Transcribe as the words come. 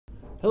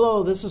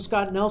Hello, this is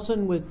Scott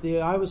Nelson with the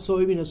Iowa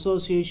Soybean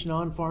Association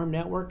On-Farm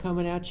Network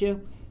coming at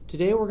you.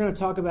 Today we're going to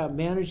talk about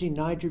managing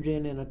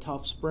nitrogen in a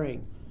tough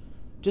spring.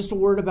 Just a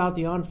word about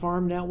the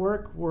On-Farm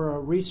Network. We're a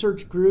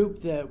research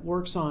group that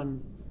works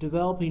on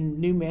developing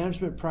new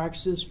management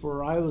practices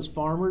for Iowa's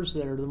farmers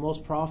that are the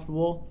most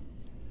profitable,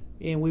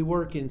 and we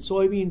work in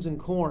soybeans and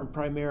corn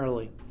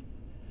primarily.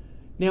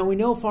 Now, we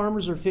know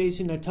farmers are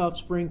facing a tough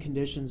spring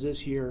conditions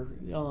this year.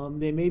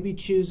 They may be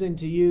choosing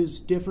to use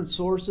different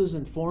sources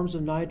and forms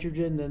of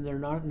nitrogen than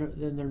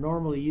they're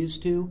normally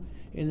used to,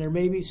 and there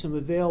may be some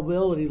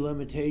availability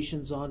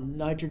limitations on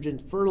nitrogen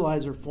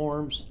fertilizer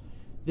forms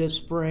this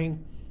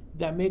spring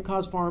that may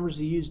cause farmers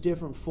to use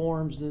different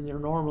forms than they're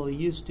normally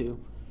used to.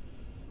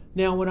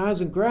 Now, when I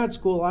was in grad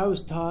school, I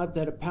was taught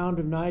that a pound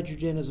of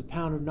nitrogen is a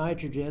pound of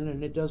nitrogen,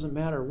 and it doesn't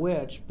matter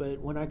which. But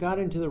when I got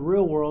into the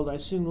real world, I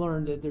soon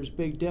learned that there's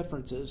big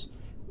differences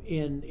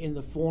in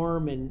the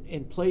form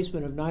and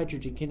placement of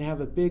nitrogen can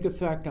have a big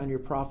effect on your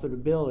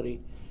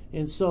profitability.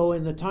 And so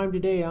in the time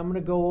today, I'm going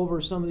to go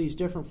over some of these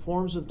different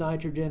forms of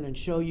nitrogen and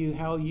show you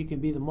how you can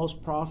be the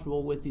most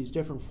profitable with these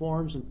different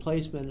forms and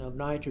placement of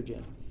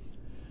nitrogen.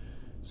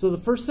 So the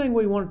first thing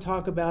we want to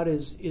talk about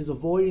is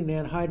avoiding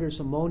anhydrous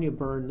ammonia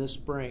burn this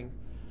spring.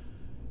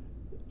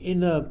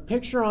 In the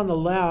picture on the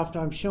left,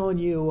 I'm showing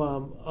you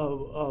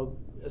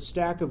a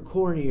stack of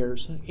corn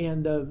ears,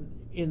 and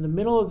in the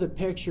middle of the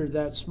picture,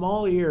 that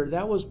small ear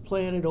that was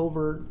planted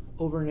over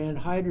an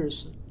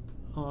anhydrous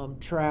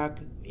track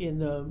in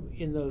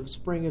the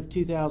spring of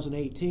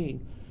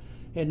 2018.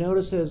 And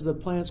notice as the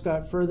plants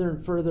got further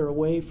and further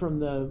away from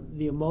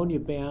the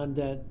ammonia band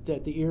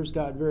that the ears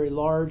got very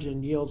large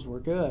and yields were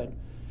good.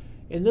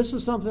 And this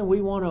is something we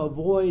want to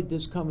avoid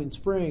this coming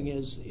spring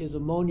is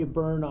ammonia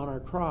burn on our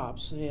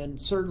crops. And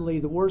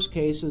certainly the worst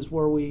case is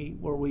where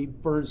we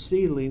burn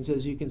seedlings,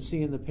 as you can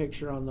see in the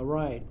picture on the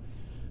right.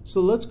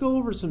 So let's go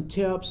over some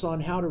tips on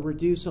how to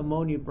reduce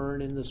ammonia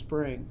burn in the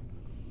spring.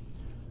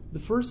 The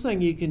first thing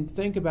you can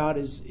think about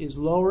is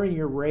lowering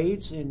your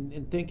rates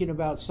and thinking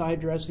about side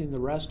dressing the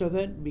rest of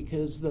it,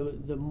 because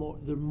the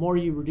more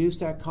you reduce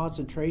that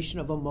concentration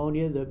of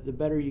ammonia, the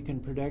better you can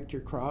protect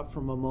your crop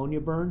from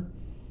ammonia burn.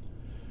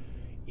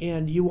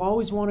 And you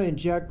always want to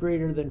inject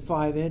greater than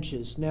 5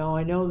 inches. Now,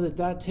 I know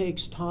that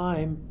takes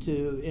time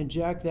to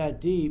inject that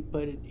deep,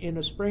 but in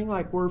a spring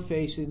like we're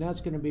facing,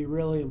 that's going to be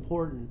really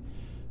important.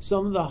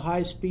 Some of the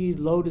high-speed,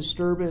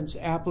 low-disturbance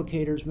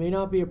applicators may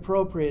not be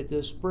appropriate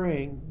this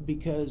spring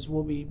because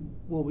we'll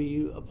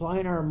be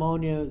applying our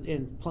ammonia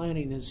and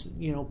planting this,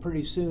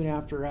 pretty soon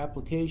after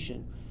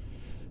application.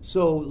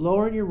 So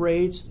lowering your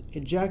rates,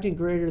 injecting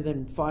greater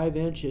than 5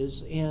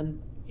 inches,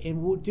 and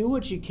do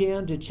what you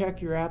can to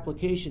check your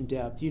application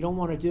depth. You don't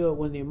want to do it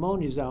when the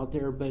ammonia is out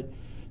there, but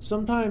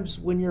sometimes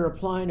when you're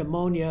applying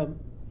ammonia,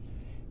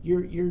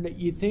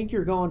 you think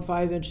you're going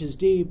 5 inches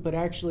deep, but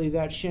actually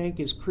that shank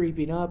is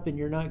creeping up and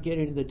you're not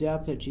getting the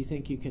depth that you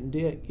think you can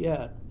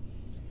get.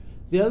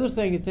 The other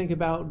thing to think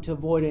about to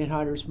avoid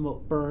anhydrous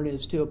burn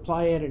is to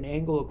apply at an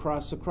angle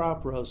across the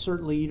crop row.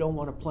 Certainly you don't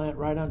want to plant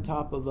right on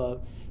top of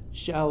a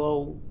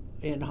shallow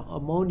and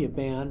ammonia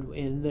band,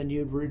 and then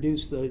you'd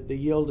reduce the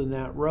yield in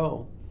that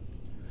row.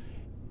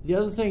 The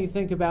other thing you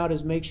think about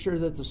is make sure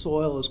that the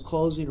soil is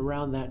closing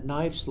around that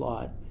knife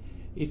slot.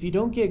 If you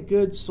don't get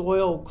good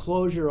soil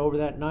closure over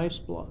that knife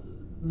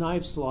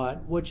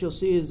slot, what you'll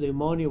see is the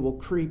ammonia will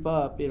creep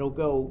up. It'll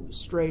go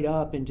straight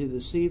up into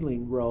the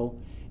seedling row,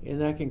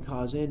 and that can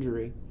cause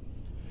injury.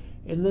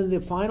 And then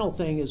the final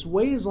thing is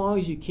wait as long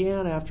as you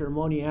can after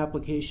ammonia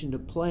application to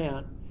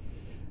plant,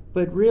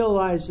 but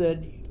realize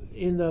that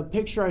in the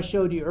picture I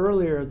showed you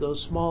earlier,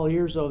 those small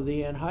ears of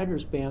the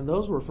anhydrous band,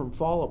 those were from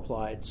fall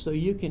applied. So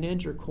you can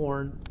injure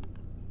corn,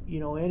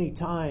 any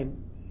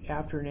time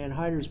after an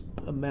anhydrous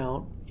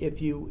amount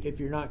if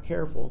you're not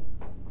careful.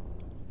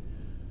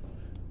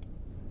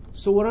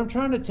 So what I'm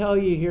trying to tell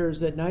you here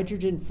is that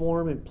nitrogen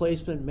form and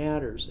placement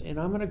matters. And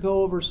I'm going to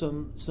go over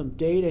some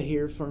data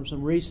here from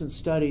some recent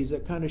studies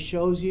that kind of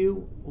shows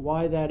you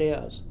why that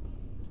is.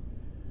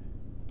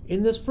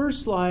 In this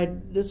first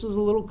slide, this is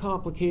a little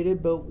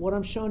complicated, but what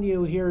I'm showing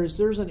you here is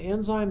there's an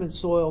enzyme in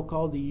soil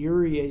called the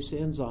urease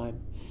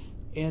enzyme.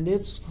 And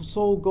its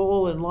sole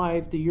goal in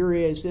life, the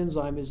urease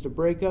enzyme, is to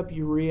break up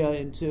urea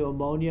into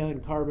ammonia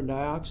and carbon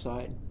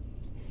dioxide.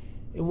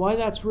 And why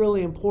that's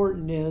really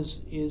important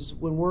is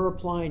when we're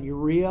applying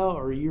urea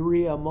or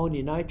urea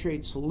ammonia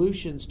nitrate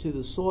solutions to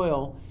the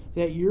soil,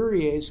 that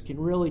urease can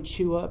really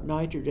chew up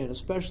nitrogen,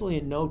 especially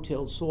in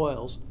no-tilled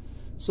soils.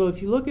 So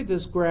if you look at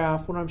this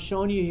graph, what I'm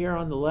showing you here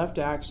on the left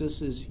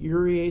axis is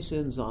urease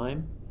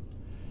enzyme,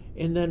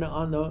 and then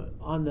on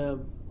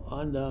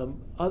the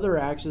other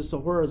axis, the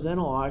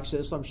horizontal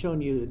axis, I'm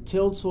showing you a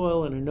tilled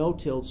soil and a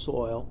no-tilled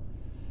soil.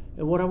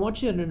 And what I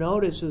want you to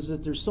notice is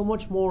that there's so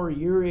much more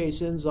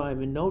urease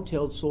enzyme in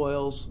no-tilled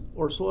soils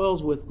or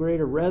soils with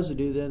greater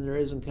residue than there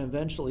is in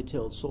conventionally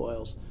tilled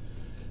soils.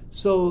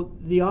 So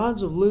the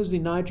odds of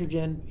losing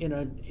nitrogen in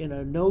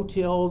a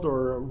no-tilled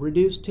or a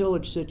reduced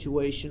tillage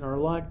situation are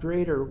a lot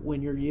greater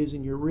when you're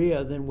using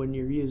urea than when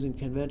you're using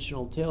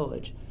conventional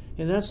tillage.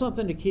 And that's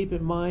something to keep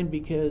in mind,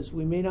 because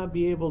we may not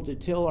be able to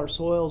till our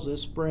soils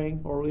this spring,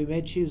 or we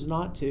may choose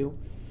not to.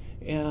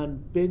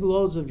 And big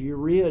loads of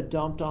urea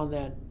dumped on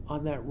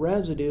that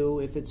residue,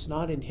 if it's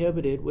not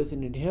inhibited with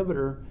an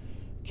inhibitor,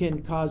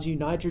 can cause you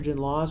nitrogen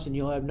loss, and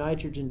you'll have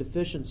nitrogen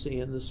deficiency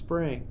in the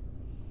spring.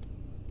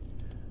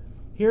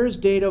 Here's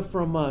data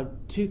from a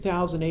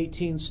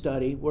 2018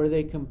 study where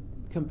they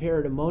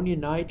compared ammonium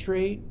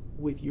nitrate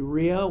with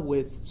urea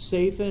with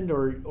safened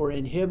or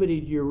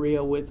inhibited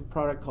urea with a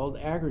product called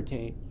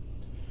Agritane.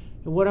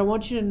 And what I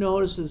want you to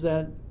notice is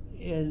that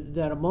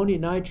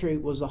ammonium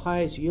nitrate was the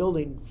highest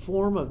yielding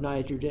form of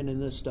nitrogen in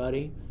this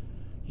study.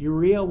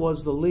 Urea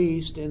was the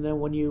least, and then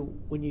when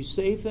you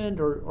safened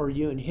or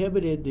you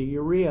inhibited the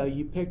urea,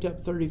 you picked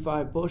up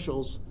 35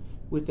 bushels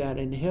with that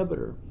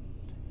inhibitor.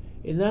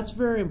 And that's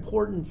very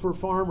important for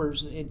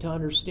farmers to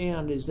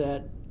understand, is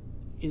that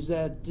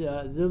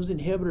those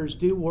inhibitors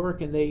do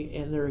work, and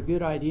they're a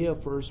good idea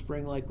for a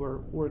spring like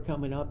we're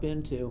coming up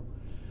into.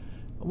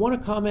 I want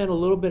to comment a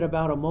little bit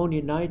about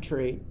ammonium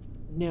nitrate.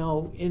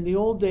 Now, in the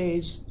old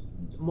days,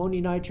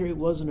 ammonium nitrate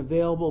wasn't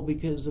available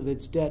because of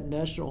its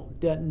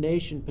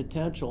detonation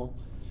potential.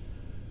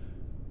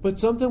 But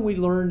something we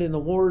learned in the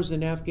wars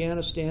in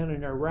Afghanistan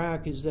and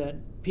Iraq is that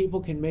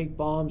people can make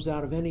bombs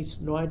out of any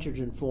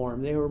nitrogen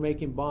form. They were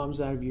making bombs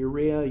out of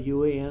urea,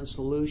 UAN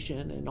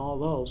solution, and all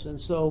those.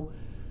 And so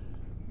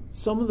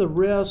some of the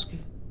risk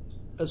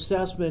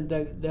assessment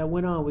that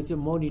went on with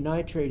ammonium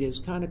nitrate has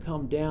kind of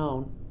come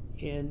down.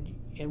 And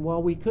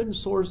while we couldn't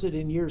source it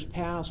in years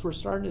past, we're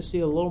starting to see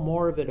a little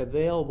more of it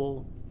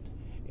available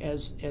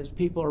as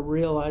people are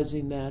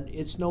realizing that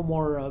it's no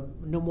more a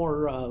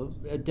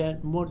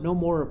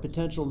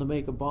potential to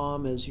make a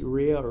bomb as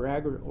urea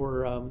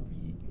or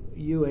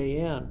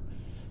UAN.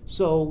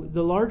 So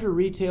the larger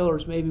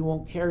retailers maybe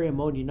won't carry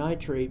ammonium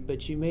nitrate,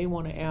 but you may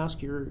want to ask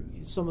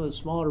some of the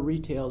smaller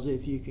retailers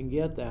if you can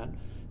get that.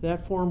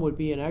 That form would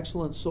be an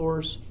excellent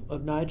source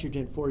of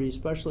nitrogen for you,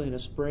 especially in a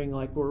spring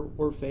like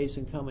we're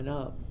facing coming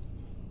up.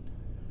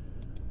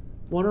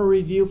 Want to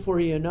review for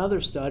you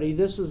another study.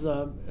 This is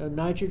a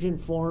nitrogen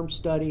form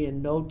study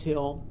in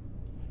no-till,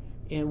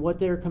 and what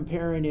they're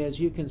comparing is,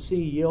 you can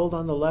see yield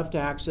on the left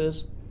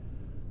axis,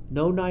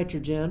 no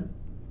nitrogen,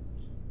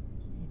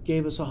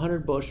 gave us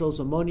 100 bushels.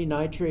 Ammonium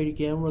nitrate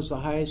again was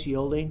the highest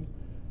yielding.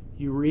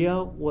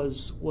 Urea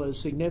was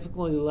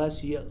significantly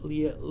less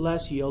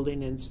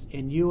yielding,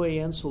 and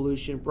UAN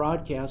solution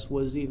broadcast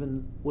was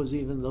even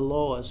the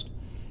lowest.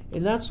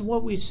 And that's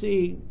what we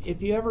see.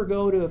 If you ever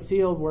go to a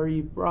field where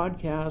you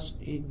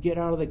get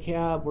out of the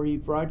cab where you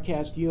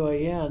broadcast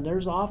UAN,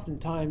 there's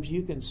oftentimes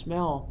you can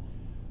smell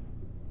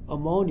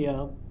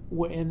ammonia,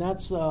 and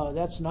that's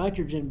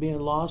nitrogen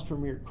being lost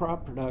from your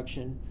crop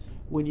production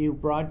when you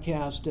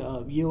broadcast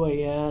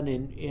UAN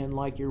in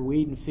like your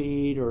weed and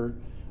feed or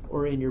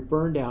in your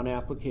burn down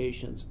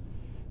applications.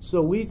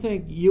 So we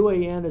think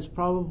UAN is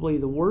probably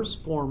the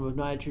worst form of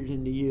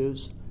nitrogen to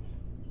use.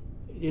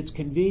 It's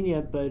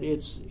convenient, but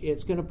it's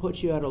going to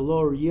put you at a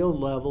lower yield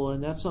level,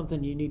 and that's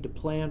something you need to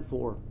plan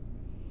for.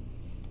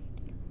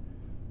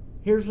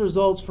 Here's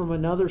results from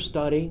another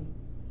study,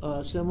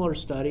 a similar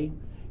study,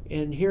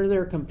 and here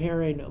they're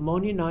comparing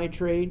ammonium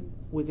nitrate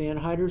with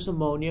anhydrous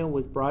ammonia,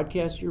 with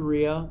broadcast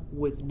urea,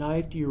 with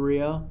knifed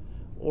urea,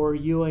 or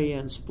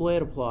UAN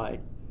split applied.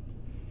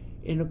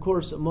 And of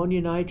course,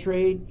 ammonium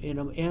nitrate and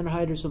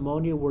anhydrous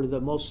ammonia were the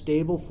most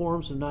stable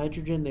forms of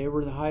nitrogen. They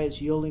were the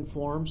highest yielding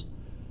forms.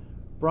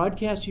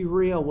 Broadcast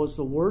urea was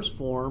the worst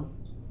form,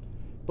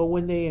 but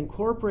when they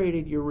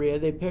incorporated urea,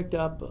 they picked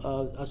up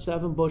a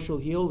 7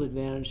 bushel yield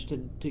advantage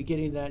to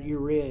getting that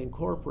urea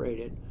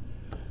incorporated.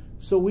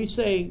 So we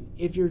say,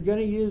 if you're going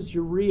to use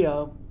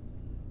urea,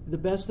 the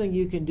best thing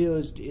you can do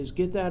is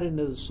get that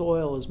into the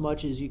soil as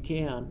much as you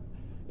can.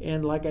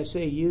 And like I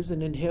say, use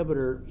an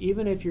inhibitor.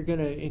 Even if you're going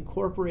to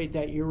incorporate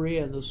that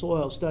urea in the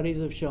soil, studies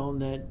have shown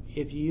that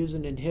if you use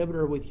an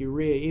inhibitor with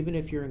urea, even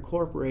if you're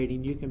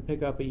incorporating, you can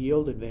pick up a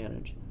yield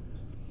advantage.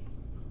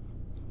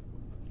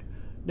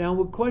 Now,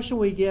 the question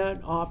we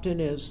get often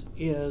is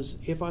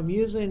if I'm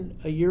using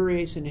a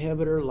urease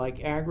inhibitor like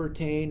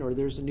Agritane, or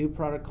there's a new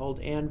product called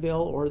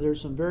Anvil, or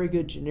there's some very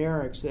good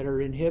generics that are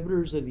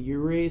inhibitors of the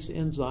urease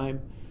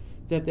enzyme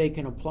that they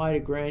can apply to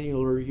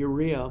granular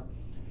urea,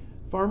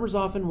 farmers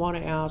often want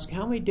to ask,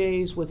 how many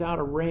days without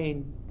a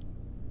rain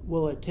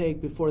will it take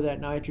before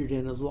that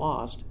nitrogen is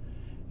lost?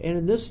 And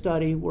in this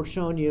study, we're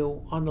showing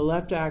you on the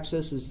left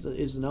axis is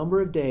the number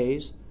of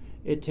days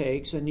it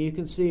takes, and you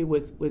can see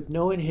with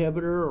no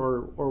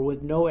inhibitor or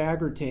with no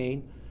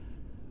Agritane,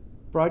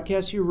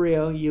 broadcast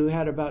urea, you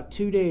had about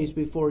 2 days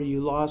before you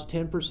lost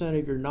 10%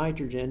 of your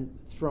nitrogen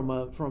from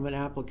an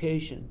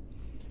application.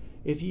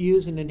 If you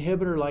use an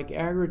inhibitor like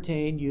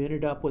Agritane, you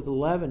ended up with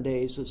 11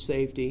 days of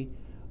safety,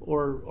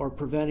 or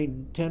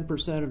preventing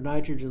 10% of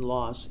nitrogen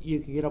loss. You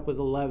can get up with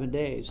 11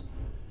 days.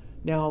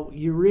 Now,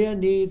 urea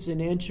needs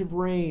an inch of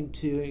rain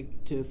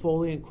to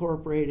fully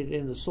incorporate it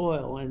in the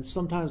soil, and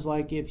sometimes,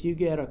 like if you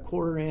get a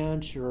 1/4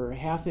 inch or a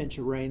 1/2 inch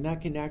of rain,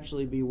 that can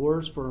actually be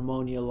worse for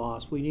ammonia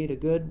loss. We need a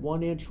good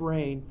 1 inch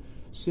rain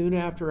soon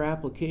after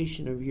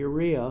application of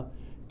urea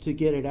to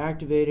get it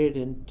activated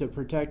and to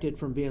protect it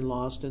from being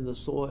lost in the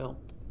soil.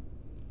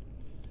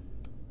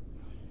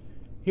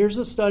 Here's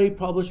a study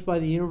published by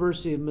the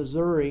University of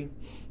Missouri,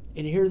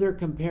 and here they're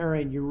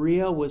comparing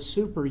urea with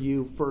Super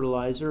U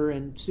fertilizer,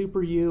 and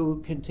Super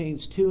U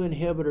contains two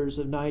inhibitors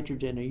of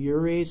nitrogen, a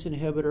urease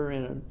inhibitor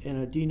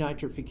and a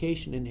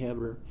denitrification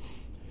inhibitor.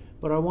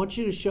 But I want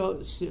you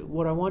to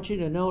what I want you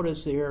to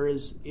notice here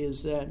is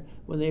that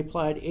when they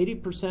applied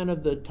 80%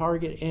 of the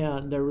target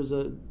N, there was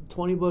a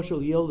 20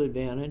 bushel yield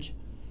advantage.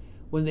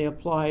 When they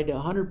applied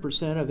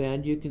 100% of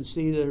N, you can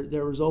see that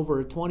there was over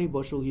a 20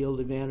 bushel yield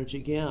advantage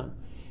again.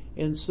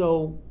 And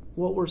so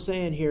what we're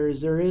saying here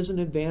is there is an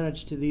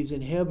advantage to these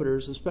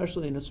inhibitors,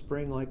 especially in a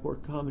spring like we're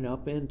coming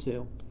up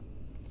into.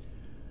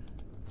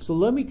 So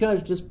let me kind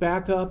of just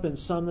back up and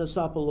sum this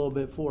up a little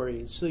bit for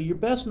you. So your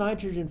best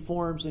nitrogen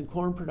forms in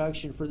corn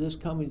production for this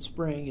coming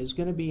spring is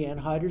going to be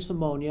anhydrous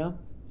ammonia,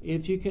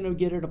 if you can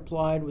get it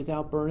applied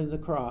without burning the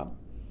crop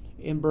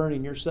and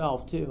burning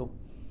yourself too.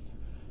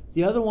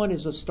 The other one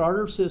is a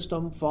starter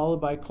system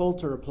followed by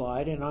Coulter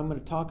applied, and I'm going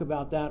to talk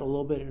about that a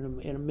little bit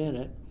in a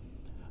minute.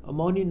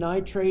 Ammonium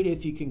nitrate,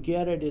 if you can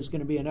get it, is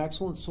going to be an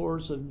excellent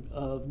source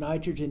of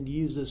nitrogen to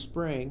use this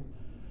spring.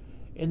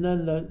 And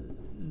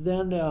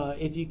then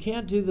if you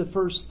can't do the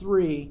first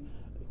three,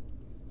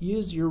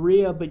 use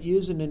urea, but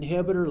use an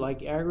inhibitor like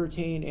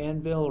Agritane,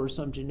 Anvil, or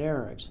some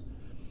generics.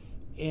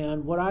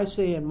 And what I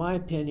say, in my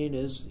opinion,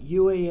 is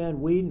UAN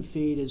weed and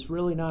feed is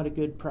really not a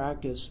good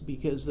practice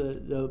because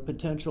the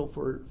potential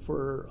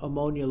for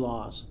ammonia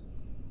loss.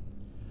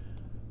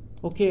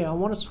 Okay, I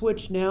want to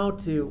switch now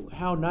to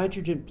how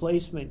nitrogen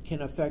placement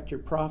can affect your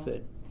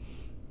profit.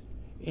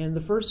 And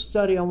the first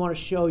study I want to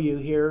show you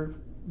here,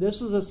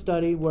 this is a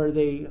study where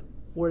they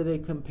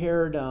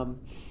compared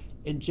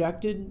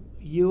injected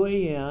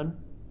UAN,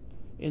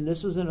 and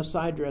this is in a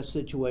side dress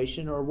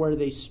situation, or where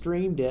they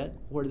streamed it,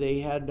 where they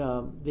had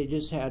they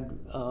just had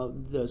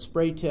the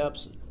spray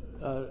tips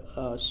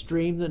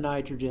stream the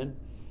nitrogen,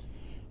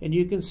 and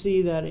you can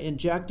see that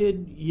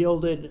injected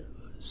yielded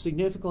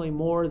significantly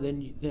more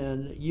than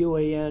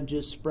UAN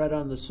just spread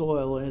on the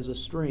soil as a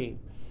stream.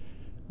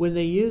 When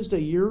they used a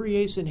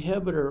urease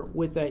inhibitor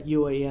with that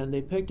UAN,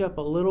 they picked up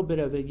a little bit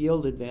of a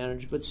yield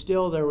advantage, but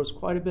still there was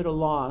quite a bit of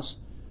loss,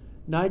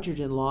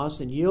 nitrogen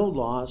loss and yield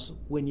loss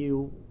when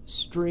you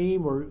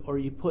stream or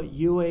you put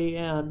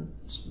UAN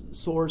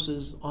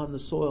sources on the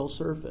soil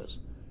surface.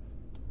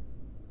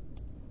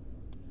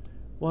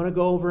 Want to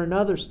go over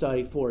another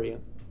study for you.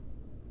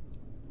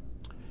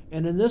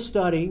 And in this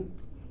study,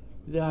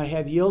 I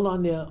have yield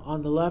on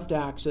the left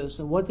axis,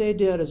 and what they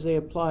did is they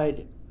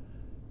applied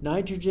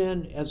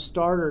nitrogen as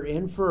starter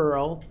in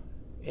furrow,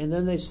 and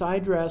then they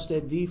side dressed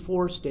at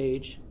V4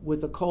 stage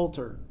with a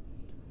Coulter.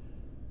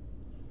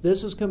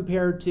 This is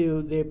compared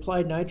to they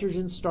applied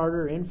nitrogen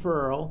starter in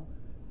furrow,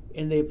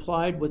 and they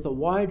applied with a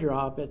Y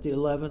drop at the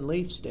 11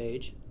 leaf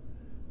stage.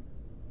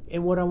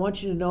 And what I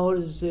want you to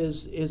notice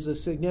is a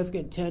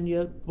significant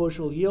 10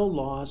 bushel yield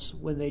loss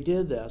when they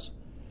did this.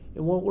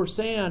 And what we're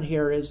saying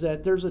here is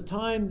that there's a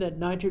time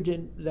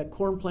that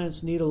corn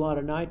plants need a lot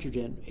of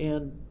nitrogen,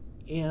 and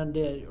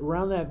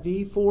around that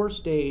V4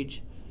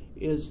 stage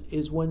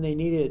is when they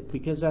need it,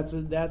 because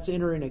that's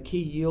entering a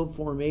key yield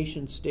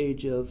formation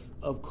stage of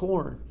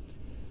corn.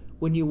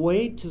 When you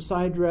wait to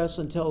side dress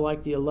until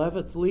like the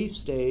 11th leaf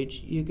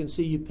stage, you can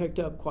see you picked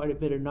up quite a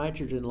bit of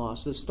nitrogen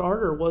loss. The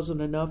starter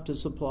wasn't enough to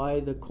supply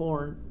the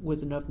corn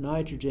with enough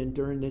nitrogen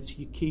during its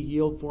key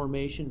yield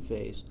formation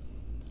phase.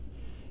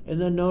 And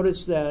then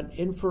notice that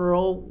in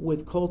furrow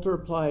with Coulter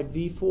applied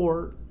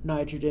V4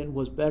 nitrogen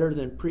was better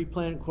than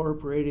pre-plant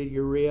incorporated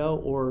urea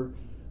or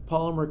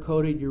polymer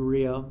coated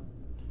urea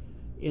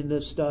in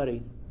this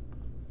study.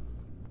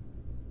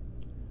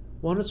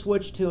 Want to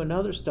switch to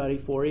another study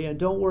for you, and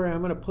don't worry,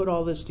 I'm going to put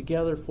all this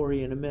together for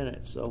you in a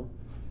minute. So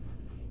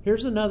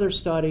here's another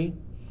study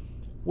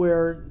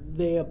where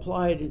they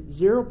applied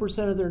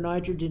 0% of their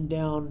nitrogen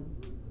down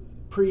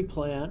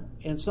pre-plant,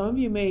 and some of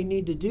you may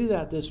need to do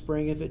that this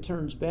spring if it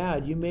turns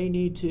bad. You may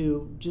need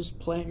to just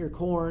plant your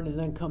corn and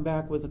then come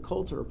back with a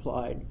Coulter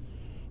applied.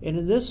 And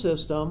in this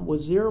system,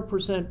 with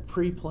 0%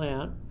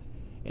 pre-plant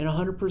and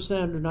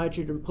 100% of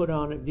nitrogen put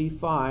on at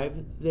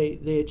V5,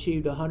 they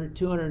achieved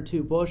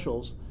 202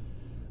 bushels.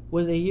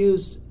 When they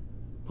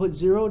put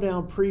 0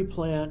 down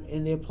pre-plant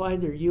and they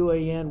applied their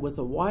UAN with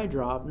a Y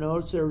drop,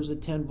 notice there was a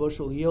 10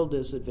 bushel yield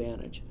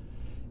disadvantage.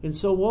 And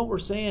so what we're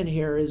saying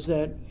here is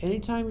that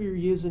anytime you're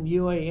using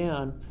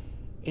UAN,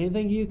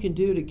 anything you can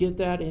do to get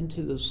that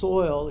into the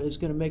soil is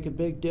going to make a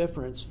big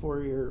difference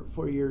for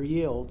your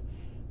yield.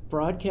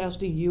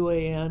 Broadcasting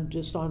UAN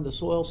just on the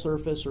soil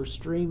surface or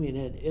streaming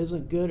it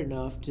isn't good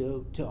enough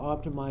to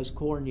optimize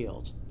corn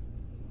yields.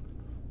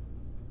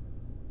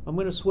 I'm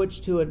going to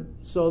switch to it.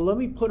 So let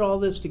me put all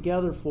this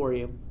together for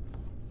you.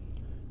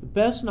 The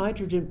best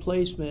nitrogen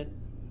placement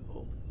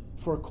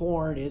for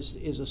corn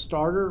is a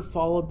starter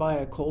followed by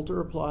a Coulter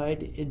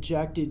applied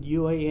injected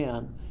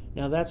UAN.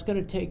 Now that's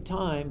going to take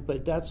time,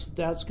 but that's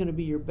going to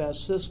be your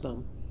best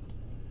system.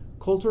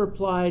 Coulter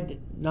applied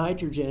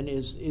nitrogen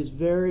is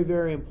very,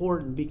 very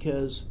important,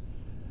 because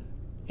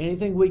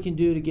anything we can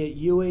do to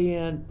get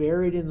UAN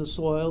buried in the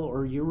soil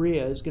or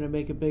urea is going to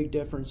make a big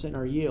difference in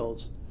our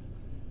yields.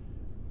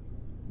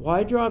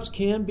 Wide drops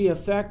can be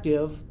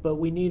effective, but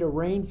we need a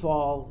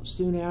rainfall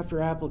soon after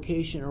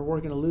application or we're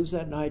going to lose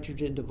that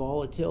nitrogen to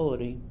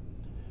volatility.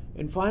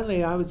 And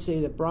finally, I would say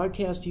that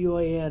broadcast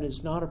UAN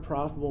is not a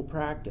profitable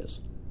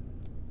practice.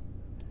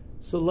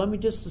 So let me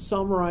just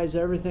summarize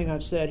everything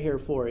I've said here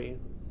for you.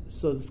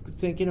 So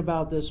thinking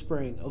about this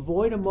spring,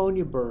 avoid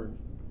ammonia burn.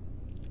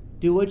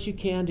 Do what you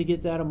can to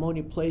get that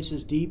ammonia placed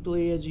as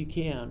deeply as you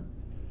can.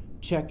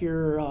 Check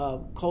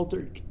your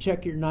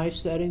check your knife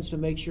settings to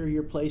make sure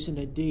you're placing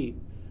it deep.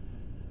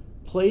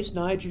 Place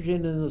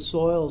nitrogen in the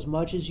soil as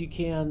much as you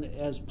can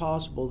as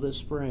possible this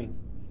spring.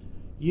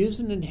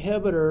 Use an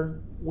inhibitor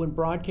when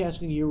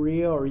broadcasting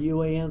urea or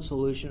UAN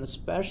solution,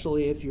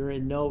 especially if you're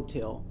in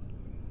no-till.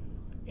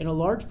 And a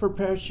large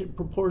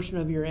proportion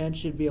of your N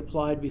should be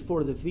applied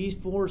before the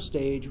V4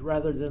 stage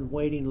rather than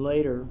waiting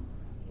later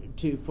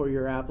for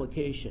your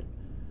application.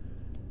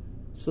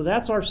 So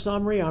that's our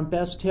summary on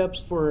best tips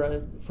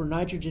for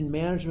nitrogen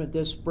management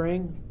this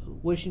spring.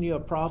 Wishing you a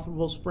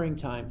profitable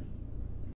springtime.